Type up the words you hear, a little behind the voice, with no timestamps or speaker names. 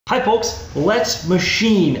Hi folks, let's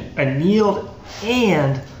machine annealed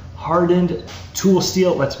and hardened tool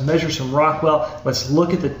steel. Let's measure some Rockwell. Let's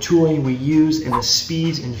look at the tooling we use and the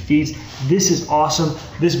speeds and feeds. This is awesome.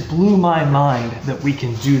 This blew my mind that we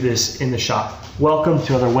can do this in the shop. Welcome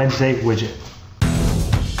to another Wednesday Widget.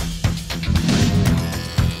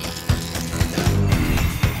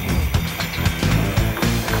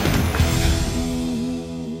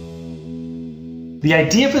 The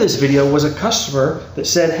idea for this video was a customer that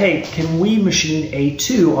said, hey, can we machine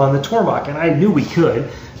A2 on the Tormach? And I knew we could.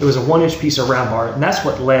 It was a 1-inch piece of round bar, and that's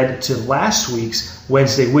what led to last week's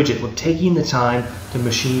Wednesday Widget. We're taking the time to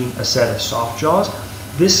machine a set of soft jaws.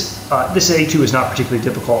 This A2 is not particularly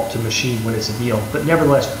difficult to machine when it's annealed, but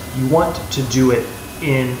nevertheless, you want to do it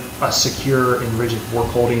in a secure and rigid work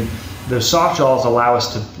holding. Those soft jaws allow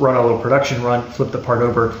us to run a little production run, flip the part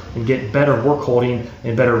over, and get better work holding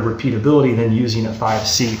and better repeatability than using a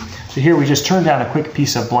 5C. So here we just turned down a quick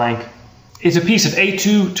piece of blank. It's a piece of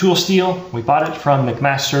A2 tool steel. We bought it from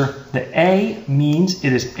McMaster. The A means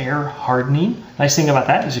it is air hardening. Nice thing about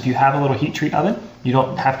that is if you have a little heat treat oven, you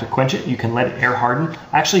don't have to quench it. You can let it air harden.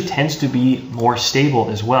 Actually tends to be more stable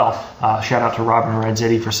as well. Shout out to Robin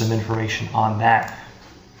Renzetti for some information on that.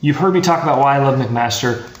 You've heard me talk about why I love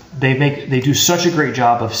McMaster. They do such a great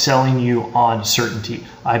job of selling you on certainty.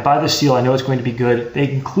 I buy the steel, I know it's going to be good.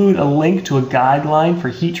 They include a link to a guideline for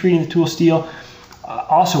heat treating the tool steel.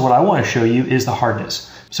 Also, what I want to show you is the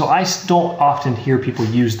hardness. So I don't often hear people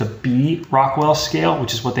use the B Rockwell scale,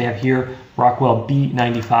 which is what they have here, Rockwell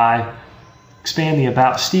B95. Expand the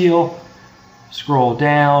about steel, scroll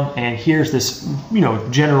down, and here's this,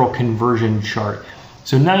 general conversion chart.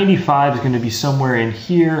 So 95 is going to be somewhere in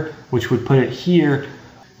here, which would put it here.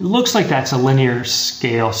 It looks like that's a linear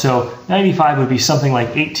scale. So 95 would be something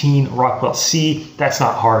like 18 Rockwell C. That's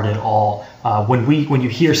not hard at all. When you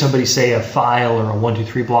hear somebody say a file or a 1, 2,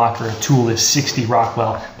 3 block or a tool is 60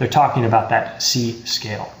 Rockwell, they're talking about that C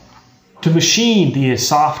scale. To machine the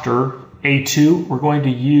softer A2, we're going to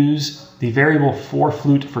use the variable 4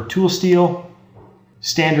 flute for tool steel,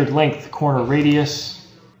 standard length corner radius,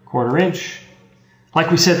 1/4 inch. Like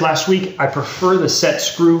we said last week, I prefer the set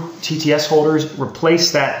screw TTS holders.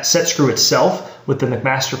 Replace that set screw itself with the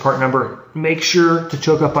McMaster part number. Make sure to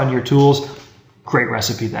choke up on your tools. Great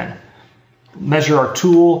recipe then. Measure our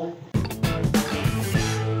tool.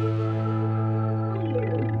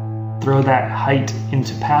 Throw that height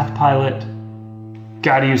into Path Pilot.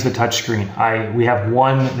 Gotta use the touchscreen. We have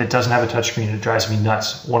one that doesn't have a touchscreen. It drives me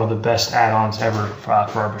nuts. One of the best add-ons ever for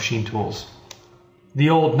our machine tools. The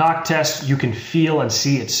old knock test, you can feel and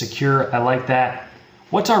see it's secure. I like that.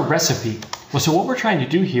 What's our recipe? Well, so what we're trying to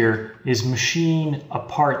do here is machine a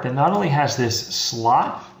part that not only has this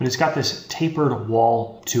slot, but it's got this tapered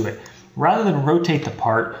wall to it. Rather than rotate the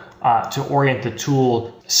part to orient the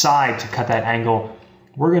tool side to cut that angle,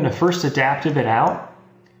 we're going to first adaptive it out.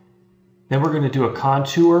 Then we're going to do a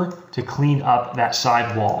contour to clean up that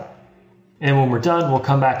side wall. And when we're done, we'll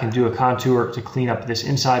come back and do a contour to clean up this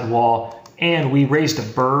inside wall. And we raised a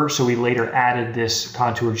burr, so we later added this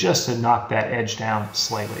contour just to knock that edge down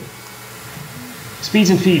slightly. Speeds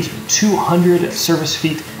and feeds, 200 surface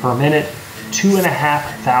feet per minute, 2.5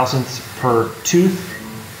 thousandths per tooth.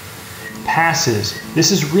 Passes, this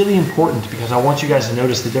is really important because I want you guys to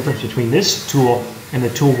notice the difference between this tool and the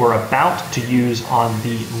tool we're about to use on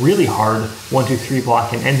the really hard 1, 2, 3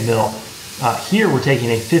 block and end mill. Here we're taking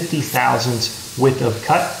a 50 thousandths width of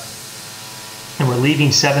cut, and we're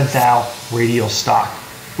leaving 7 thou radial stock.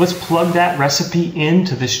 Let's plug that recipe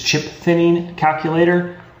into this chip thinning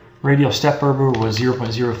calculator. Radial step error was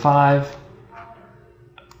 0.05.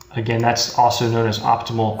 Again, that's also known as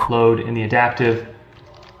optimal load in the adaptive.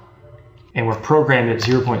 And we're programmed at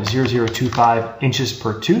 0.0025 inches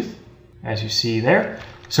per tooth, as you see there.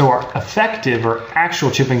 So our effective or actual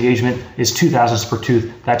chip engagement is 2 thousandths per tooth.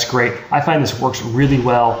 That's great. I find this works really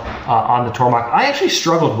well on the Tormach. I actually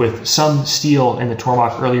struggled with some steel in the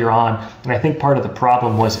Tormach earlier on, and I think part of the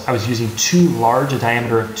problem was I was using too large a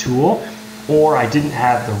diameter of tool, or I didn't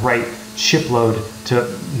have the right chip load to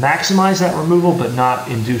maximize that removal but not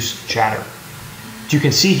induce chatter. You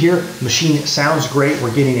can see here, machine sounds great.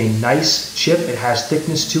 We're getting a nice chip. It has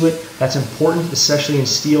thickness to it. That's important, especially in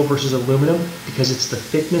steel versus aluminum, because it's the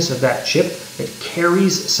thickness of that chip that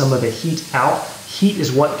carries some of the heat out. Heat is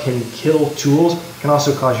what can kill tools. It can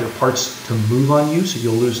also cause your parts to move on you, so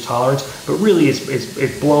you'll lose tolerance. But really,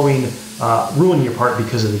 it's blowing, ruining your part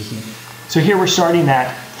because of the heat. So here we're starting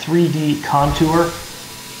that 3D contour.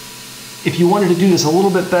 If you wanted to do this a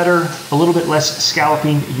little bit better, a little bit less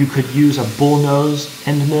scalloping, you could use a bullnose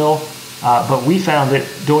end mill, but we found that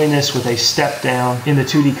doing this with a step down in the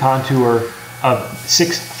 2D contour of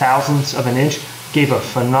 6/1000 of an inch gave a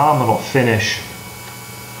phenomenal finish.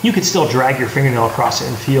 You could still drag your fingernail across it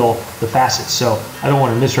and feel the facets, so I don't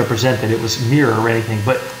want to misrepresent that it was mirror or anything,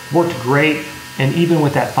 but worked great, and even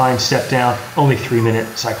with that fine step down, only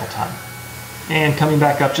 3-minute cycle time. And coming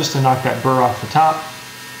back up just to knock that burr off the top.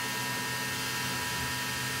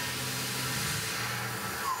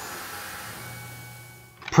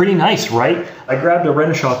 Pretty nice, right? I grabbed a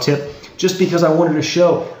Renishaw tip just because I wanted to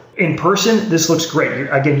show. In person, this looks great.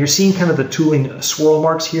 Again, you're seeing kind of the tooling swirl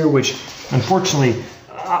marks here, which unfortunately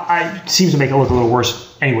seems to make it look a little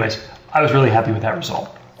worse. Anyways, I was really happy with that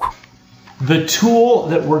result. The tool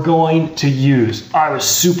that we're going to use, I was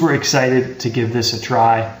super excited to give this a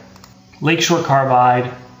try. Lakeshore Carbide,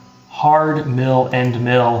 hard mill, end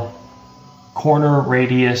mill, corner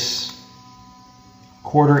radius,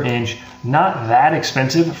 1/4 inch. Not that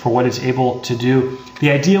expensive for what it's able to do.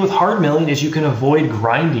 The idea with hard milling is you can avoid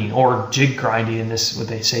grinding or jig grinding, in this what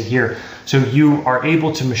they say here. So you are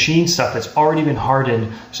able to machine stuff that's already been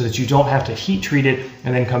hardened so that you don't have to heat treat it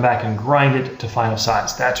and then come back and grind it to final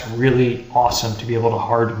size. That's really awesome to be able to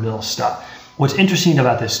hard mill stuff. What's interesting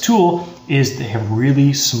about this tool is they have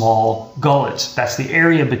really small gullets. That's the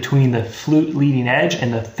area between the flute leading edge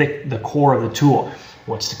and the core of the tool.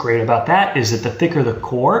 What's great about that is that the thicker the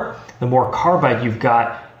core, the more carbide you've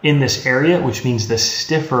got in this area, which means the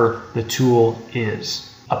stiffer the tool is.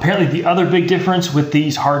 Apparently the other big difference with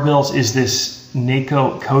these hard mills is this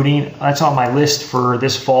NACO coating. That's on my list for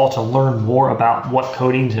this fall to learn more about what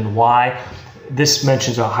coatings and why. This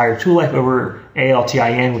mentions a higher tool life over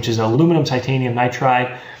ALTIN, which is aluminum titanium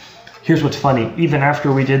nitride. Here's what's funny. Even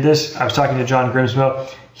after we did this, I was talking to John Grimsmo.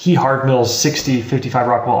 He hard mills 60, 55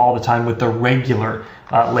 Rockwell all the time with the regular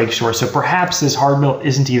Lakeshore. So perhaps this hard mill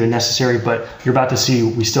isn't even necessary, but you're about to see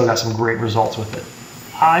we still got some great results with it.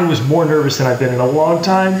 I was more nervous than I've been in a long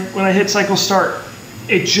time when I hit cycle start.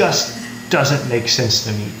 It just doesn't make sense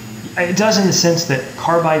to me. It does in the sense that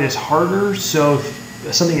carbide is harder, so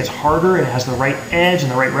if something is harder and it has the right edge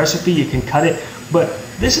and the right recipe, you can cut it. But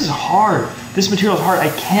this is hard. This material is hard. I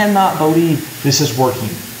cannot believe this is working.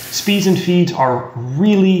 Speeds and feeds are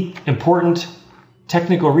really important.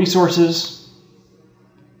 Technical resources,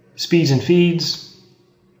 speeds and feeds,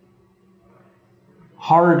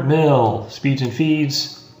 hard mill, speeds and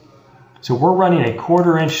feeds. So we're running a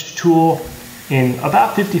 1/4 inch tool in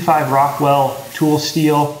about 55 Rockwell tool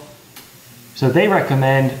steel. So they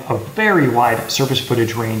recommend a very wide surface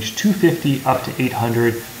footage range, 250 up to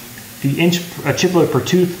 800. The inch chip load per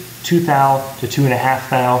tooth, 2 thou to 2.5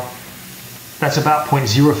 thou. That's about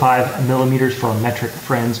 0.05 millimeters for metric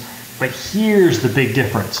friends. But here's the big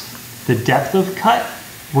difference. The depth of cut,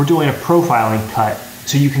 we're doing a profiling cut.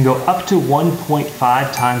 So you can go up to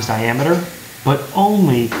 1.5 times diameter, but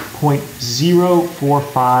only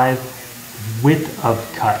 0.045 width of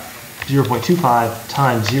cut. 0.25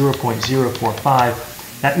 times 0.045.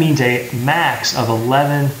 That means a max of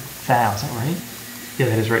 11 thou. Is that right? Yeah,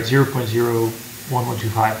 that is right.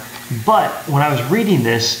 0.01125. But when I was reading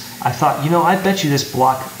this, I thought, you know, I bet you this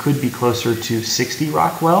block could be closer to 60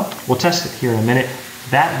 Rockwell. We'll test it here in a minute.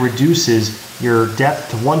 That reduces your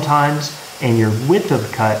depth to 1 times and your width of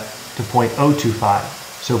cut to 0.025.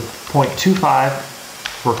 So 0.25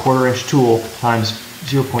 for a 1/4 inch tool times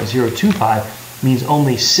 0.025 means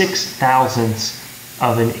only 6/1000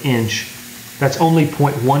 of an inch. That's only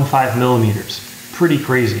 0.15 millimeters. Pretty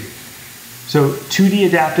crazy. So 2D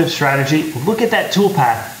adaptive strategy. Look at that tool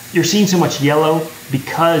path. You're seeing so much yellow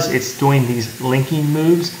because it's doing these linking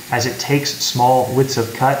moves as it takes small widths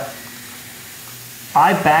of cut.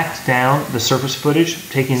 I backed down the surface footage,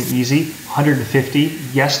 taking it easy, 150.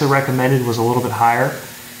 Yes, the recommended was a little bit higher.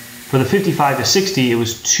 For the 55 to 60, it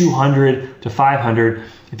was 200 to 500.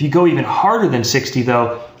 If you go even harder than 60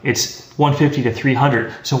 though, it's 150 to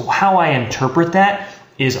 300. So how I interpret that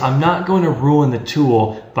is I'm not going to ruin the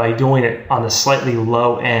tool by doing it on the slightly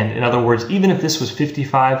low end. In other words, even if this was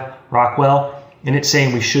 55 Rockwell and it's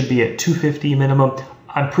saying we should be at 250 minimum,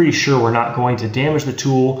 I'm pretty sure we're not going to damage the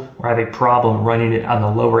tool or have a problem running it on the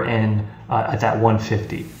lower end at that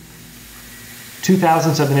 150.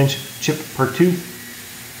 0.002 of an inch chip per tooth.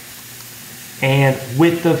 And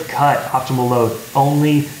width of cut, optimal load,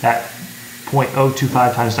 only that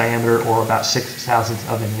 0.025 times diameter or about 6/1000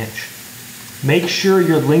 of an inch. Make sure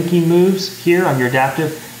your linking moves here on your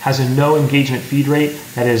adaptive has a no engagement feed rate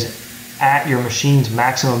that is at your machine's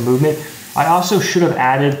maximum movement. I also should have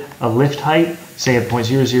added a lift height, say of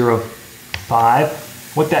 0.005.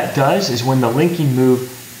 What that does is when the linking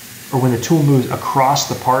move, or when the tool moves across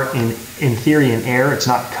the part in theory in air, it's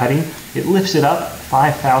not cutting, it lifts it up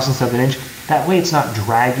 0.005 of an inch. That way it's not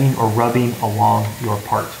dragging or rubbing along your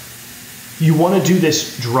part. You want to do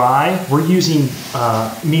this dry. We're using,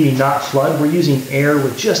 meaning not flood, we're using air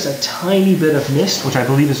with just a tiny bit of mist, which I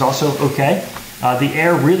believe is also okay. The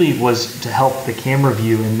air really was to help the camera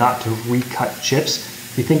view and not to recut chips.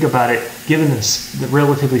 If you think about it, given the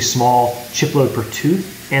relatively small chip load per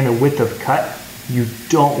tooth and the width of cut, you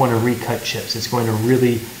don't want to recut chips. It's going to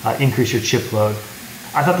really increase your chip load.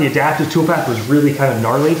 I thought the adaptive toolpath was really kind of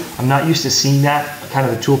gnarly. I'm not used to seeing that kind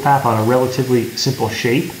of a toolpath on a relatively simple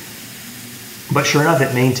shape. But sure enough,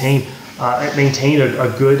 it maintained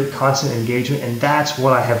a good constant engagement, and that's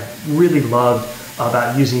what I have really loved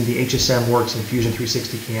about using the HSM Works and Fusion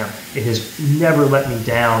 360 cam. It has never let me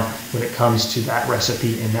down when it comes to that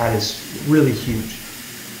recipe, and that is really huge.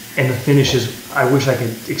 And the finishes, I wish I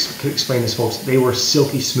could explain this, folks. They were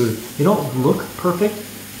silky smooth. They don't look perfect.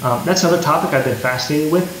 That's another topic I've been fascinated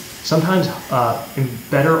with. Sometimes in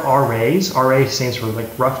better RAs, RA stands for like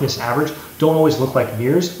roughness average, don't always look like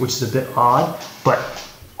mirrors, which is a bit odd, but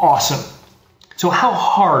awesome. So how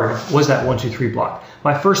hard was that 1, 2, 3 block?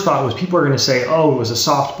 My first thought was people are going to say, oh, it was a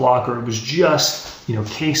soft block, or it was just, you know,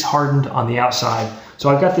 case hardened on the outside. So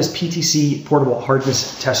I've got this PTC portable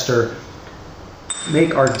hardness tester.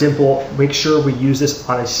 Make our dimple, make sure we use this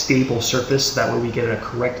on a stable surface. That way we get a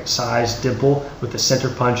correct size dimple with the center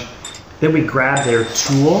punch. Then we grab their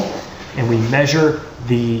tool and we measure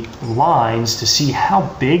the lines to see how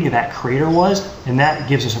big that crater was. And that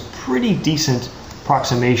gives us a pretty decent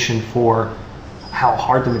approximation for how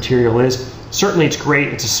hard the material is. Certainly it's great.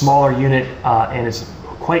 It's a smaller unit and it's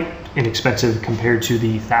quite inexpensive compared to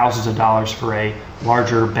the thousands of dollars for a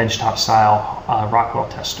larger benchtop style Rockwell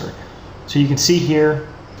tester. So you can see here,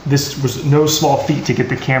 this was no small feat to get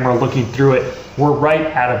the camera looking through it. We're right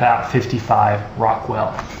at about 55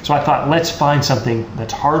 Rockwell. So I thought, let's find something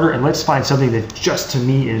that's harder, and let's find something that just to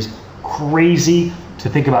me is crazy to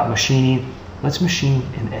think about machining. Let's machine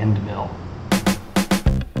an end mill.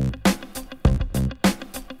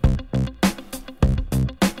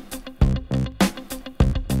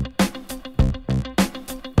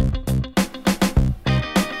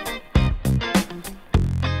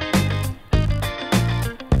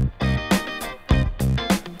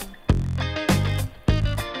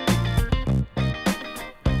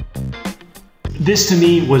 This to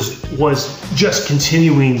me was just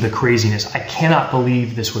continuing the craziness. I cannot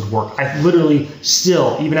believe this would work. I literally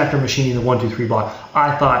still, even after machining the 1, 2, 3 block,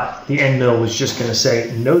 I thought the end mill was just gonna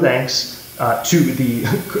say no thanks to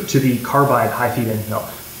the carbide high feed end mill.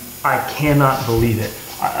 I cannot believe it.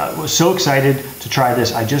 I was so excited to try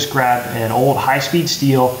this. I just grabbed an old high-speed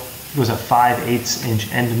steel. It was a 5/8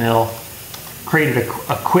 inch end mill. Created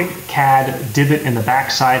a quick CAD divot in the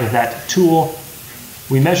back side of that tool.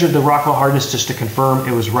 We measured the Rockwell hardness just to confirm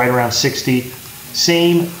it was right around 60.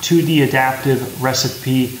 Same 2D adaptive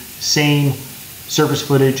recipe, same surface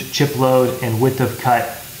footage, chip load, and width of cut.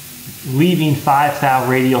 Leaving 5 thou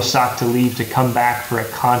radial stock to leave to come back for a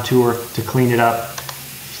contour to clean it up.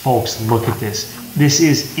 Folks, look at this. This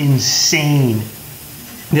is insane.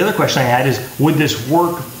 The other question I had is, would this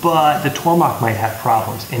work, but the Tormach might have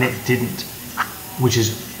problems, and it didn't, which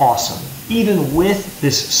is awesome. Even with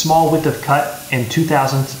this small width of cut and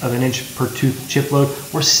 0.02 of an inch per tooth chip load,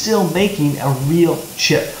 we're still making a real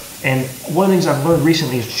chip. And one of the things I've learned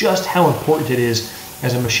recently is just how important it is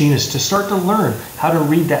as a machinist to start to learn how to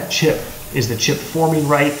read that chip. Is the chip forming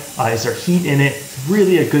right? Is there heat in it?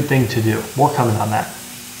 Really a good thing to do. More coming on that.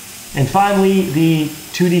 And finally, the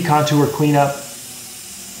 2D contour cleanup,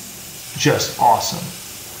 just awesome.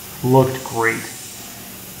 Looked great.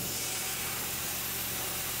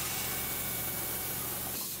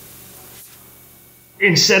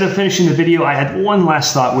 Instead of finishing the video, I had one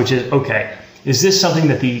last thought, which is, okay, is this something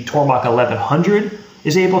that the Tormach 1100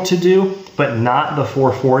 is able to do, but not the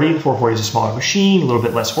 440? The 440 is a smaller machine, a little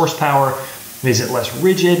bit less horsepower. Is it less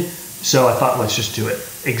rigid? So I thought, let's just do it.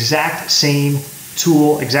 Exact same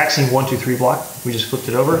tool, exact same 1, 2, 3 block. We just flipped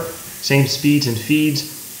it over. Same speeds and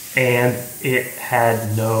feeds, and it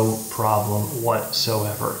had no problem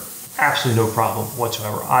whatsoever. Absolutely no problem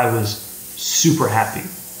whatsoever. I was super happy.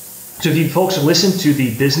 So if you folks listen to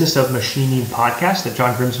the Business of Machining podcast that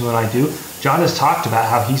John Grimsman and I do, John has talked about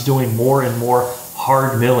how he's doing more and more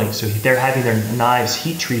hard milling. So they're having their knives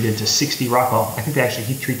heat treated to 60 Rockwell. I think they actually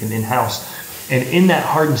heat treat them in-house. And in that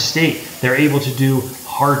hardened state, they're able to do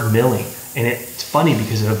hard milling. And it's funny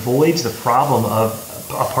because it avoids the problem of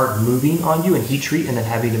a part moving on you and heat treat and then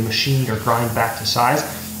having to machine or grind back to size.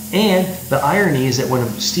 And the irony is that when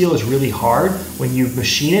steel is really hard, when you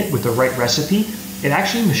machine it with the right recipe, it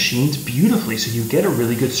actually machines beautifully, so you get a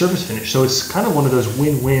really good surface finish. So it's kind of one of those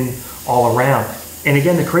win-win all around. And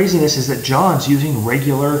again, the craziness is that John's using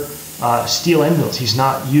regular steel end mills. He's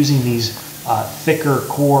not using these thicker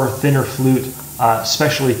core, thinner flute,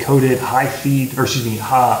 specially coated, high feed, or excuse me,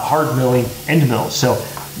 hard milling end mills. So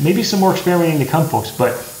maybe some more experimenting to come, folks,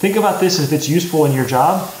 but think about this if it's useful in your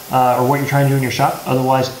job or what you're trying to do in your shop.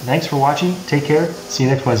 Otherwise, thanks for watching. Take care. See you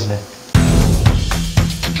next Wednesday.